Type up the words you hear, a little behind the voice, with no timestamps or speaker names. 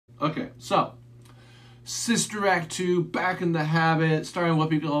Okay, so Sister Act 2, Back in the Habit, starring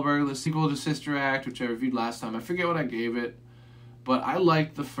Whoopi Goldberg, the sequel to Sister Act, which I reviewed last time. I forget what I gave it, but I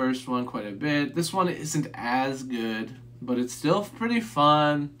liked the first one quite a bit. This one isn't as good, but it's still pretty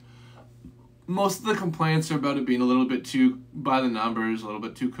fun. Most of the complaints are about it being a little bit too by the numbers, a little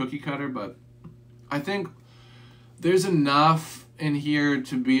bit too cookie cutter, but I think there's enough in here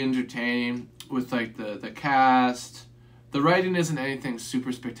to be entertaining with like the cast. The writing isn't anything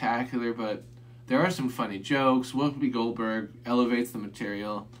super spectacular, but there are some funny jokes. Whoopi Goldberg elevates the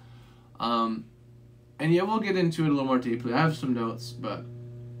material. And yeah, we'll get into it a little more deeply. I have some notes, but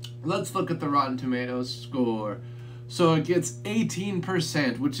let's look at the Rotten Tomatoes score. So it gets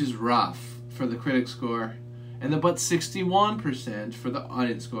 18%, which is rough for the critic score, and about 61% for the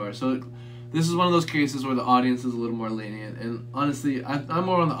audience score. So this is one of those cases where the audience is a little more lenient, and honestly, I'm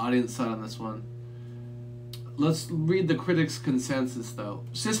more on the audience side on this one. Let's read the critics' consensus, though.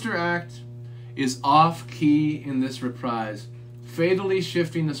 Sister Act is off-key in this reprise, fatally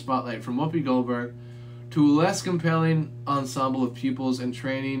shifting the spotlight from Whoopi Goldberg to a less compelling ensemble of pupils and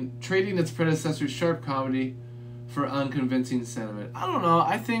trading its predecessor's sharp comedy for unconvincing sentiment. I don't know.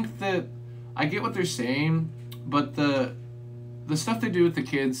 I think that I get what they're saying, but the stuff they do with the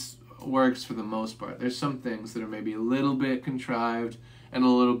kids works for the most part. There's some things that are maybe a little bit contrived and a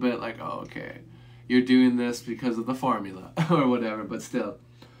little bit like, oh, okay, you're doing this because of the formula or whatever, but still.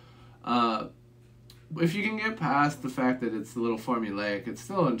 If you can get past the fact that it's a little formulaic, it's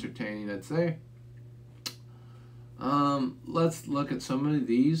still entertaining, I'd say. Let's look at some of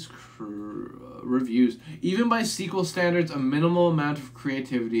these reviews. Even by sequel standards, a minimal amount of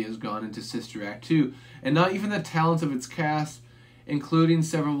creativity has gone into Sister Act 2, and not even the talent of its cast, including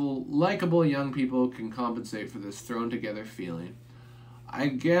several likable young people, can compensate for this thrown-together feeling. I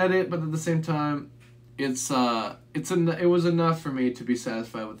get it, but at the same time, it was enough for me to be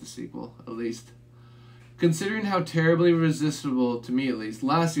satisfied with the sequel, at least. Considering how terribly resistible, to me at least,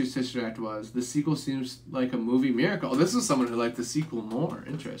 last year's Sister Act was, the sequel seems like a movie miracle. This is someone who liked the sequel more.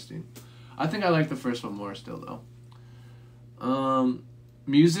 Interesting. I think I like the first one more still, though.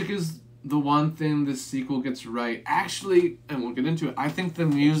 Music is the one thing this sequel gets right. Actually, and we'll get into it, I think the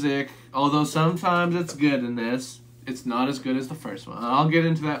music, although sometimes it's good in this, it's not as good as the first one. I'll get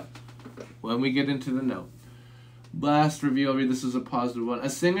into that when we get into the note. Last review, I'll read this as a positive one. A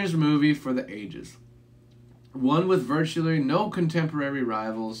singer's movie for the ages. One with virtually no contemporary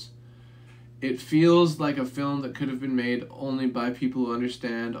rivals. It feels like a film that could have been made only by people who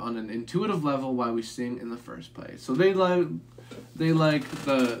understand on an intuitive level why we sing in the first place. So they like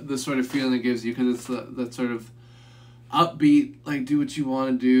the sort of feeling it gives you, because it's that sort of upbeat, like do what you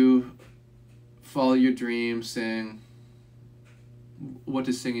want to do, follow your dreams, sing. What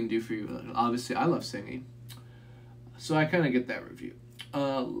does singing do for you? Obviously, I love singing, so I kind of get that review.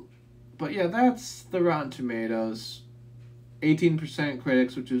 But yeah, that's the Rotten Tomatoes. 18%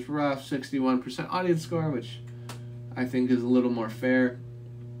 critics, which is rough. 61% audience score, which I think is a little more fair.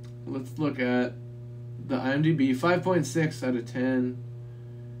 Let's look at the IMDb. 5.6 out of 10.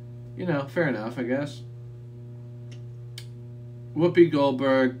 You know, fair enough, I guess. Whoopi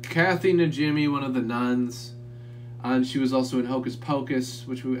Goldberg. Kathy Najimy, one of the nuns. And she was also in Hocus Pocus,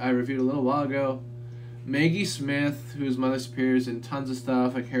 which I reviewed a little while ago. Maggie Smith, whose Mother Superior's in tons of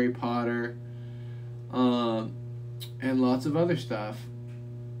stuff like Harry Potter, and lots of other stuff.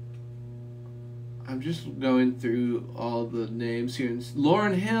 I'm just going through all the names here.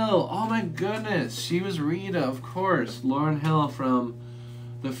 Lauryn Hill, oh my goodness, she was Rita, of course. Lauryn Hill from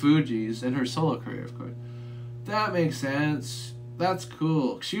the Fugees, and her solo career, of course. That makes sense. That's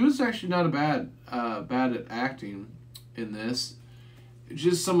cool. She was actually not bad at acting in this.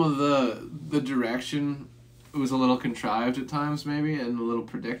 Just some of the direction was a little contrived at times, maybe, and a little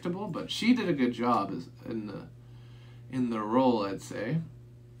predictable, but she did a good job in the role, I'd say.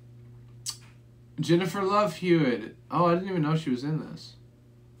 Jennifer Love Hewitt. Oh, I didn't even know she was in this.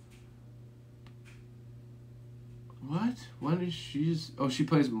 What? When is she's? Oh, she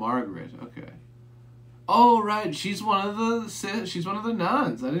plays Margaret. Okay. Oh, right. She's one of the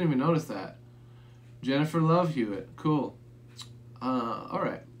nuns. I didn't even notice that. Jennifer Love Hewitt. Cool.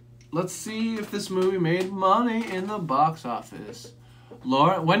 Alright. Let's see if this movie made money in the box office.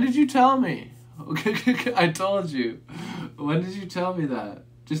 Laura, when did you tell me? Okay, I told you. When did you tell me that?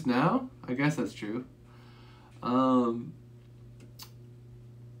 Just now? I guess that's true. But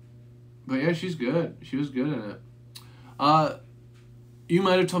yeah, she's good. She was good in it. You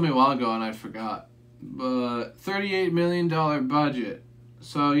might have told me a while ago and I forgot. But $38 million budget.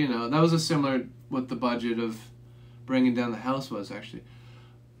 So, you know, that was a similar what the budget of Bringing Down the House was, actually.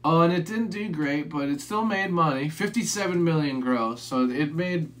 Oh, and it didn't do great, but it still made money. $57 million gross. So it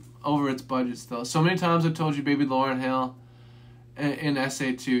made over its budget still. So many times I told you Baby Lauryn Hill in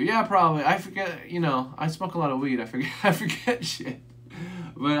SA2. Yeah, probably. I forget, you know, I smoke a lot of weed. I forget shit.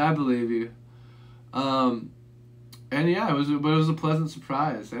 But I believe you. And yeah, it was a pleasant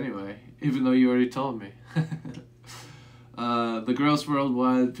surprise anyway, even though you already told me. The gross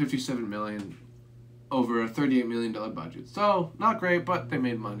worldwide, 57 million over a $38 million budget. So, not great, but they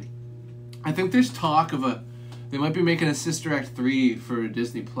made money. I think there's talk of they might be making a Sister Act 3 for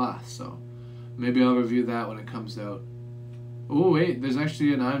Disney Plus, so maybe I'll review that when it comes out. Oh, wait, there's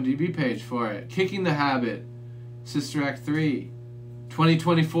actually an IMDb page for it. Kicking the Habit, Sister Act 3,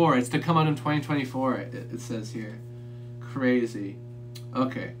 2024. It's to come out in 2024, it says here. Crazy.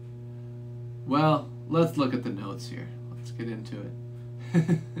 Okay. Well, let's look at the notes here. Let's get into it.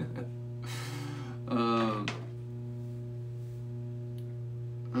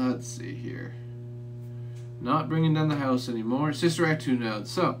 Let's see here. Not bringing down the house anymore. Sister Act 2 notes.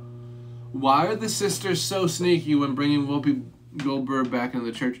 So, why are the sisters so sneaky when bringing Whoopi Goldberg back into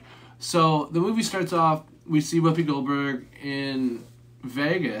the church? So, the movie starts off, we see Whoopi Goldberg in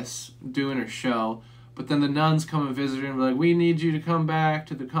Vegas doing her show, but then the nuns come and visit her and be like, we need you to come back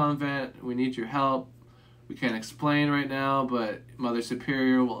to the convent. We need your help. We can't explain right now, but Mother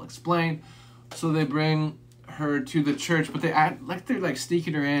Superior will explain. So they bring her to the church, but they act like they're like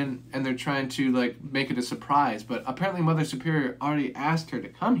sneaking her in and they're trying to like make it a surprise, but apparently Mother Superior already asked her to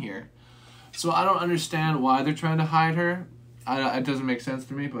come here. So I don't understand why they're trying to hide her. It doesn't make sense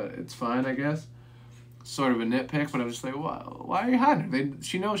to me, but it's fine, I guess. Sort of a nitpick, but I'm just like, why are you hiding her?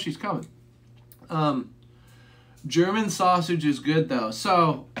 She knows she's coming. German sausage is good though.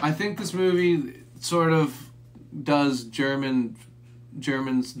 So I think this movie sort of does Germans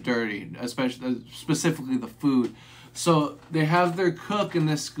dirty, especially specifically the food. So they have their cook in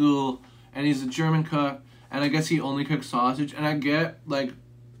this school, and he's a German cook, and I guess he only cooks sausage. And I get like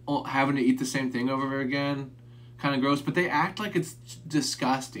having to eat the same thing over again, kind of gross. But they act like it's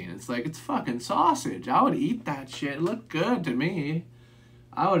disgusting. It's like, it's fucking sausage. I would eat that shit. It looked good to me.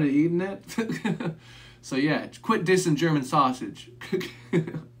 I would have eaten it. So yeah, quit dissing German sausage.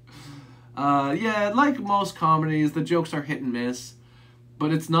 Yeah, like most comedies, the jokes are hit and miss.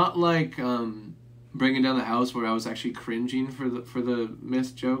 But it's not like Bringing Down the House, where I was actually cringing for the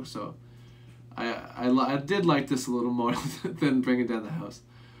missed joke. So I did like this a little more than Bringing Down the House.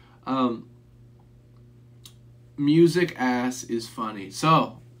 Music ass is funny.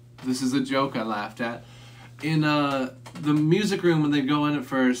 So this is a joke I laughed at. In the music room, when they go in at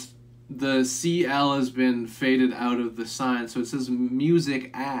first, the CL has been faded out of the sign, so it says music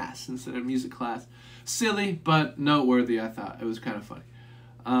ass instead of music class. Silly, but noteworthy, I thought. It was kind of funny.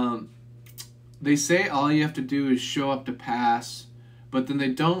 They say all you have to do is show up to pass, but then they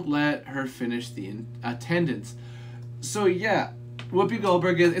don't let her finish the attendance. So yeah, Whoopi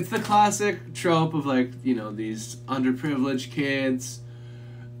Goldberg it's the classic trope of like, you know, these underprivileged kids.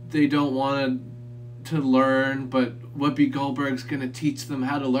 They don't want to learn, but Whoopi Goldberg's gonna teach them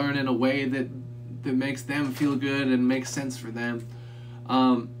how to learn in a way that makes them feel good and makes sense for them.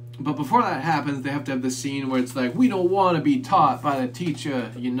 But before that happens, they have to have the scene where it's like, we don't want to be taught by the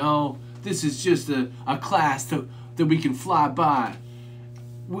teacher, you know? This is just a class that we can fly by.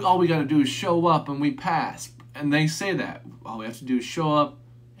 All we gotta do is show up and we pass. And they say that. All we have to do is show up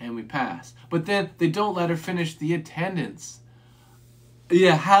and we pass. But then they don't let her finish the attendance.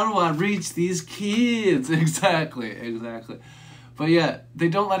 Yeah, how do I reach these kids? Exactly. But yeah, they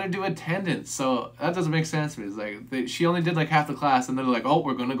don't let her do attendance, so that doesn't make sense to me. It's like she only did like half the class, and they're like, oh,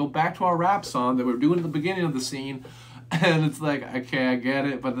 we're gonna go back to our rap song that we're doing at the beginning of the scene, and it's like, okay, I get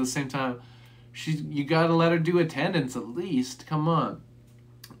it, but at the same time, you gotta let her do attendance at least. Come on.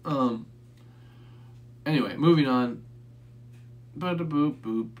 Anyway, moving on.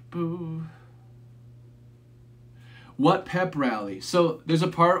 Ba-da-boop-boop-boo. What pep rally? So there's a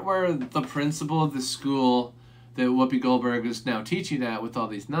part where the principal of the school that Whoopi Goldberg is now teaching at with all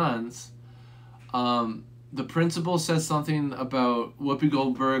these nuns, the principal says something about Whoopi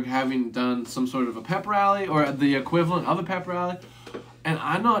Goldberg having done some sort of a pep rally or the equivalent of a pep rally, and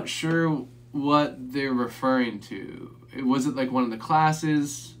I'm not sure what they're referring to. Was it like one of the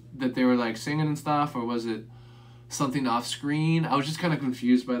classes that they were like singing and stuff, or was it something off screen? I was just kind of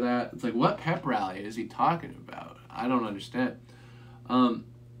confused by that. It's like, what pep rally is he talking about? I don't understand.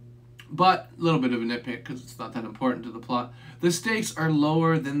 But a little bit of a nitpick because it's not that important to the plot. The stakes are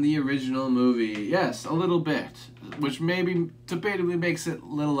lower than the original movie. Yes, a little bit, which maybe debatably makes it a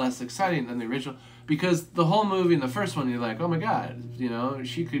little less exciting than the original, because the whole movie in the first one, you're like, oh my god, you know,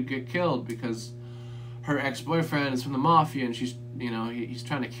 she could get killed because her ex-boyfriend is from the mafia and she's, you know, he's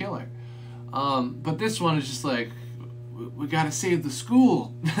trying to kill her. But this one is just like, we gotta save the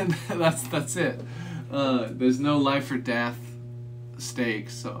school. That's it. There's no life or death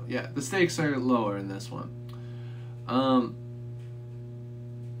stakes. So yeah, the stakes are lower in this one.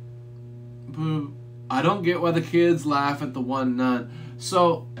 I don't get why the kids laugh at the one nun.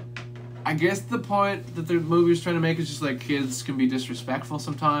 So I guess the point that the movie is trying to make is just like kids can be disrespectful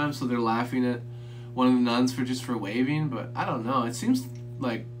sometimes, so they're laughing at one of the nuns for waving. But I don't know. It seems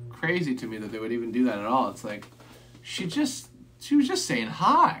like crazy to me that they would even do that at all. It's like she was just saying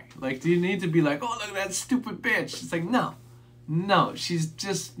hi. Like, do you need to be like, oh, look at that stupid bitch? It's like, no, she's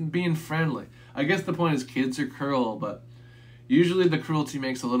just being friendly. I guess the point is kids are cruel, but usually the cruelty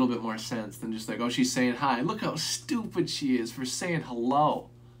makes a little bit more sense than just like, oh, she's saying hi. Look how stupid she is for saying hello.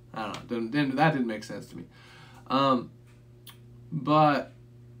 I don't know. That didn't make sense to me.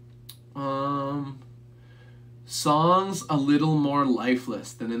 Songs a little more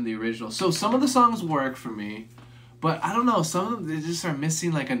lifeless than in the original. So some of the songs work for me, but I don't know. Some of them, they just are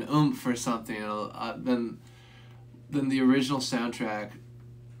missing like an oomph or something than the original soundtrack.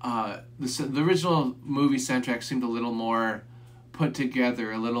 The original movie soundtrack seemed a little more put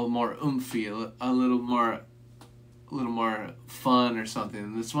together, a little more oomphy, a little more fun or something.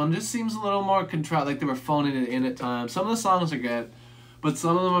 And this one just seems a little more contrived, like they were phoning it in at times. Some of the songs are good, but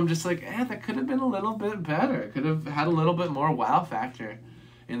some of them I'm just like, that could have been a little bit better. It could have had a little bit more wow factor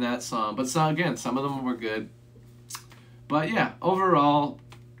in that song. But so, again, some of them were good. But yeah, overall,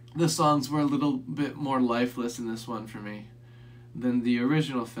 the songs were a little bit more lifeless in this one for me than the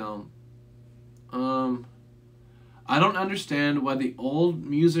original film. I don't understand why the old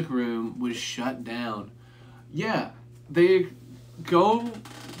music room was shut down. Yeah, they go,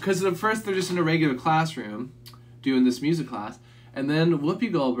 because at first they're just in a regular classroom doing this music class, and then Whoopi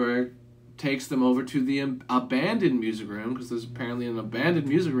Goldberg takes them over to the abandoned music room, because there's apparently an abandoned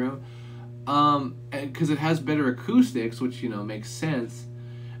music room, because it has better acoustics, which, makes sense.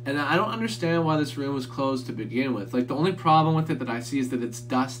 And I don't understand why this room was closed to begin with. Like, the only problem with it that I see is that it's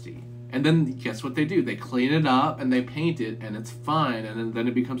dusty. And then guess what they do? They clean it up and they paint it, and it's fine, and then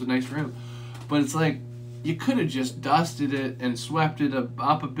it becomes a nice room. But it's like, you could have just dusted it and swept it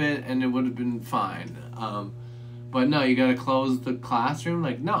up a bit, and it would have been fine. But no, you gotta close the classroom.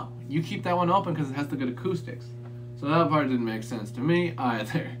 Like, no, you keep that one open because it has the good acoustics. So that part didn't make sense to me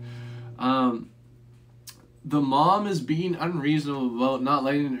either. The mom is being unreasonable about not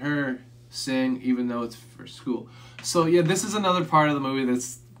letting her sing, even though it's for school. So yeah, this is another part of the movie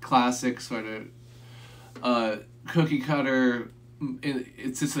that's classic, sort of cookie cutter.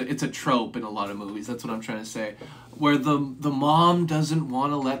 It's a trope in a lot of movies. That's what I'm trying to say. Where the mom doesn't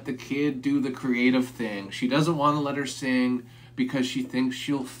want to let the kid do the creative thing. She doesn't want to let her sing because she thinks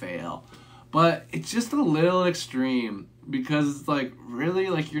she'll fail. But it's just a little extreme, because it's like, really,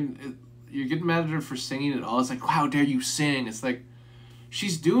 like you're getting mad at her for singing at all. It's like, how dare you sing? It's like,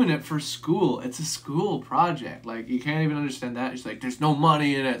 she's doing it for school. It's a school project. Like, you can't even understand that. She's like, there's no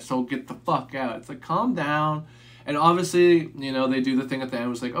money in it, so get the fuck out. It's like, calm down. And obviously, they do the thing at the end. It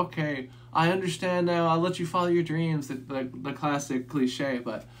was like, okay, I understand now. I'll let you follow your dreams. The classic cliche.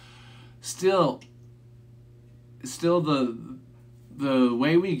 But still the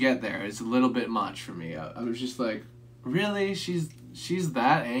way we get there is a little bit much for me. I was just like, really? She's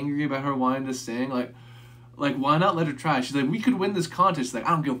that angry about her wanting to sing? Like, why not let her try? She's like, we could win this contest. She's like, I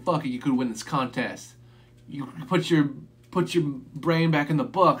don't give a fuck if you could win this contest. You put your brain back in the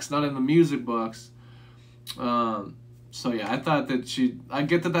books, not in the music books. So yeah, I thought that I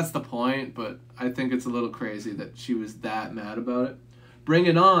get that that's the point, but I think it's a little crazy that she was that mad about it. Bring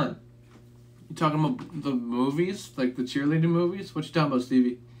It On. You talking about the movies? Like the cheerleading movies? What you talking about,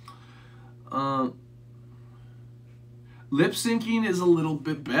 Stevie? Lip syncing is a little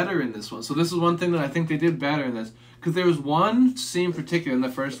bit better in this one. So this is one thing that I think they did better in this. Because there was one scene in particular in the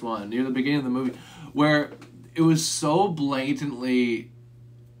first one, near the beginning of the movie, where it was so blatantly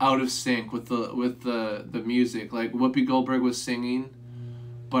out of sync with the music. Like, Whoopi Goldberg was singing,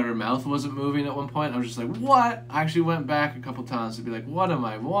 but her mouth wasn't moving at one point. I was just like, what? I actually went back a couple times to be like, what am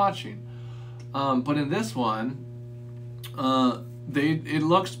I watching? But in this one, it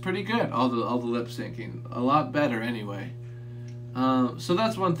looks pretty good. All the lip syncing, a lot better anyway. So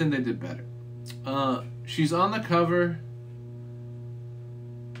that's one thing they did better. She's on the cover.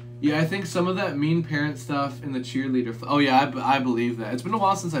 Yeah, I think some of that mean parent stuff in the cheerleader. Oh yeah, I believe that. It's been a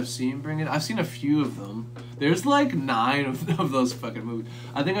while since I've seen Bring It. I've seen a few of them. There's like 9 of those fucking movies.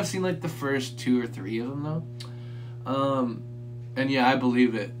 I think I've seen like the first 2 or 3 of them though. And yeah, I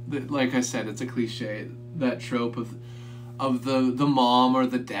believe it. Like I said, it's a cliche, that trope of the mom or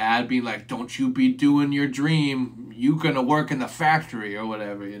the dad being like, don't you be doing your dream. you gonna work in the factory or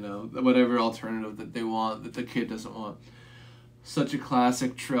whatever, you know, whatever alternative that they want that the kid doesn't want. Such a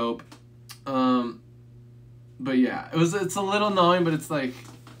classic trope. But yeah, it's a little annoying, but it's like,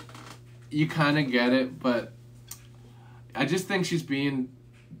 you kind of get it, but I just think she's being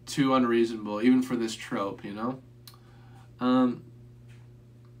too unreasonable, even for this trope, you know?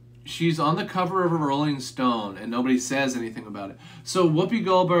 She's on the cover of a Rolling Stone, and nobody says anything about it. So Whoopi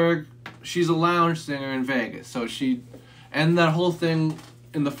Goldberg, she's a lounge singer in Vegas, so and that whole thing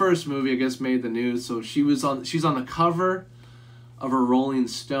in the first movie, I guess, made the news, so she's on the cover of a Rolling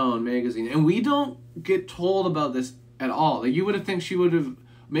Stone magazine, and we don't get told about this at all. Like, you would have think she would have,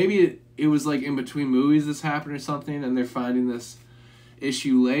 maybe it was like in between movies this happened or something, and they're finding this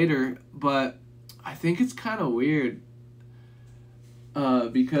issue later, but I think it's kind of weird,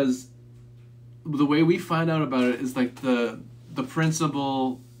 because the way we find out about it is like the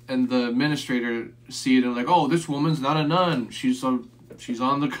principal and the administrator see it and like, oh, this woman's not a nun, she's on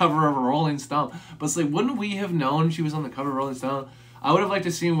the cover of a Rolling Stone. But it's like, wouldn't we have known she was on the cover of Rolling Stone? I would have liked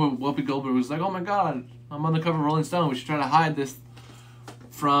to see what Whoopi Goldberg was like, oh my god, I'm on the cover of Rolling Stone, we should try to hide this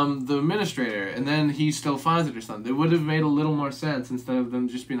from the administrator, and then he still finds it or something. It would have made a little more sense instead of them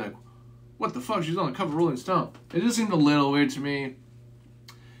just being like, what the fuck, she's on the cover of Rolling Stone. It just seemed a little weird to me.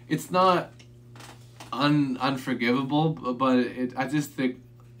 It's not unforgivable, but I just think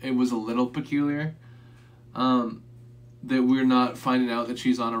it was a little peculiar, that we're not finding out that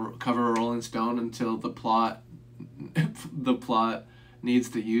she's on a cover of Rolling Stone until the plot needs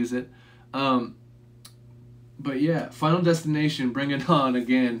to use it. But yeah, Final Destination, Bring It On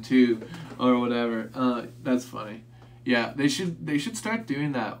again too, or whatever. That's funny. Yeah, they should start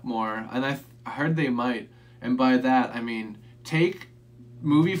doing that more, and I heard they might. And by that I mean, take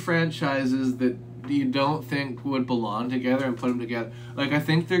movie franchises that you don't think would belong together and put them together. Like, I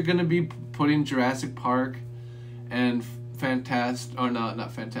think they're gonna be putting Jurassic Park and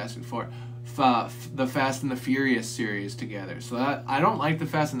not Fantastic Four, the Fast and the Furious series together. So I don't like the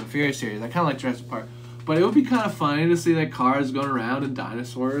Fast and the Furious series. I kind of like Jurassic Park, but it would be kind of funny to see like cars going around and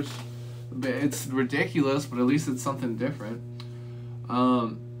dinosaurs. It's ridiculous, but at least it's something different.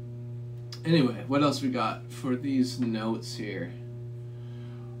 Anyway, what else we got for these notes here?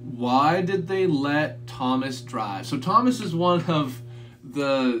 Why did they let Thomas drive? So Thomas is one of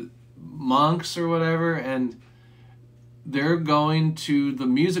the monks or whatever, and they're going to the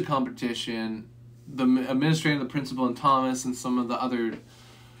music competition. The administrator, the principal, and Thomas, and some of the other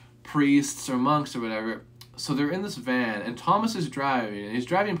priests or monks or whatever. So they're in this van, and Thomas is driving, and he's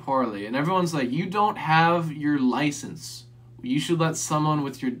driving poorly, and everyone's like, you don't have your license. You should let someone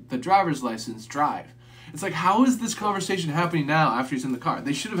with the driver's license drive. It's like, how is this conversation happening now after he's in the car?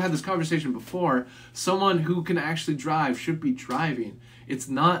 They should have had this conversation before. Someone who can actually drive should be driving. It's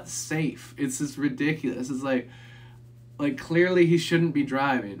not safe. It's just ridiculous. It's like clearly he shouldn't be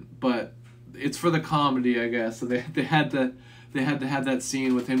driving, but it's for the comedy, I guess. So they had to have that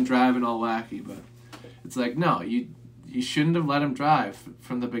scene with him driving all wacky, but it's like, no, you shouldn't have let him drive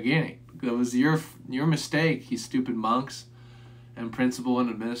from the beginning. That was your mistake, you stupid monks and principal and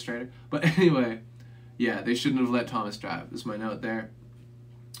administrator. But anyway, yeah, they shouldn't have let Thomas drive. Is my note there.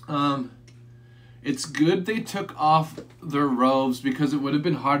 It's good they took off their robes because it would have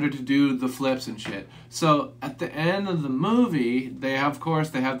been harder to do the flips and shit. So at the end of the movie, they have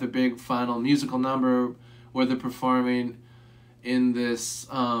the big final musical number where they're performing in this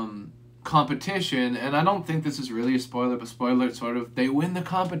competition, and I don't think this is really a spoiler, but spoiler sort of. They win the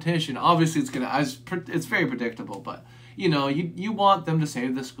competition. Obviously, it's very predictable, but you know, you want them to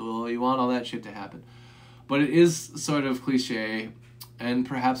save the school, you want all that shit to happen, but it is sort of cliche and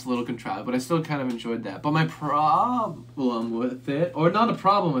perhaps a little contrived, but I still kind of enjoyed that. But my problem with it, or not a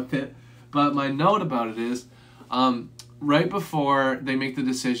problem with it, but my note about it is, right before they make the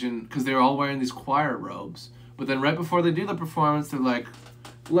decision, because they're all wearing these choir robes, but then right before they do the performance, they're like,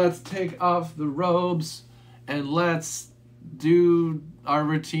 let's take off the robes and let's do our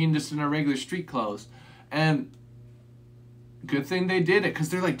routine just in our regular street clothes. And good thing they did it, because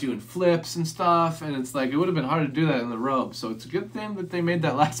they're like doing flips and stuff, and it's like it would have been hard to do that in the robes. So it's a good thing that they made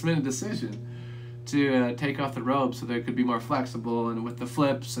that last minute decision to take off the robes so they could be more flexible and with the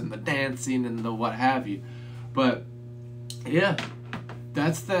flips and the dancing and the what have you. But yeah,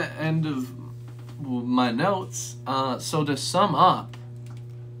 that's the end of my notes. So to sum up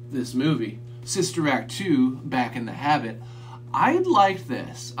this movie, Sister Act 2, Back in the Habit, I liked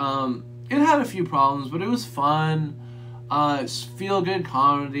this. It had a few problems, but it was fun. Feel-good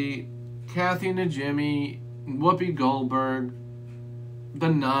comedy. Kathy and Jimmy, Whoopi Goldberg, the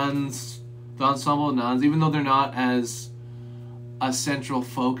nuns, the ensemble of nuns, even though they're not as a central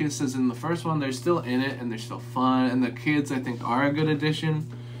focus as in the first one. They're still in it, and they're still fun, and the kids, I think, are a good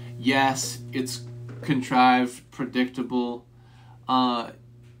addition. Yes, it's contrived, predictable,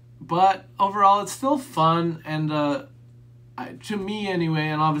 but overall it's still fun, and to me anyway,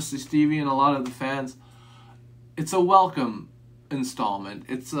 and obviously Stevie and a lot of the fans, it's a welcome installment.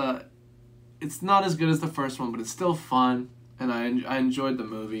 It's not as good as the first one, but it's still fun, and I enjoyed the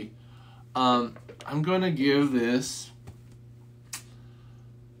movie. I'm going to give this,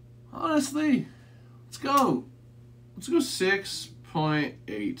 honestly, let's go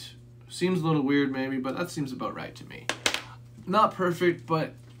 6.8. Seems a little weird maybe, but that seems about right to me. Not perfect,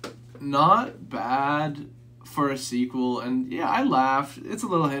 but not bad for a sequel. And yeah, I laughed. It's a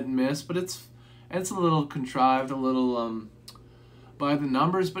little hit and miss, but it's a little contrived, a little by the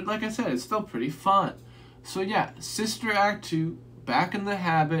numbers, but like I said, it's still pretty fun. So yeah, Sister Act 2, Back in the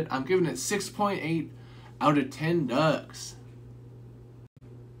Habit. I'm giving it 6.8 out of 10 ducks.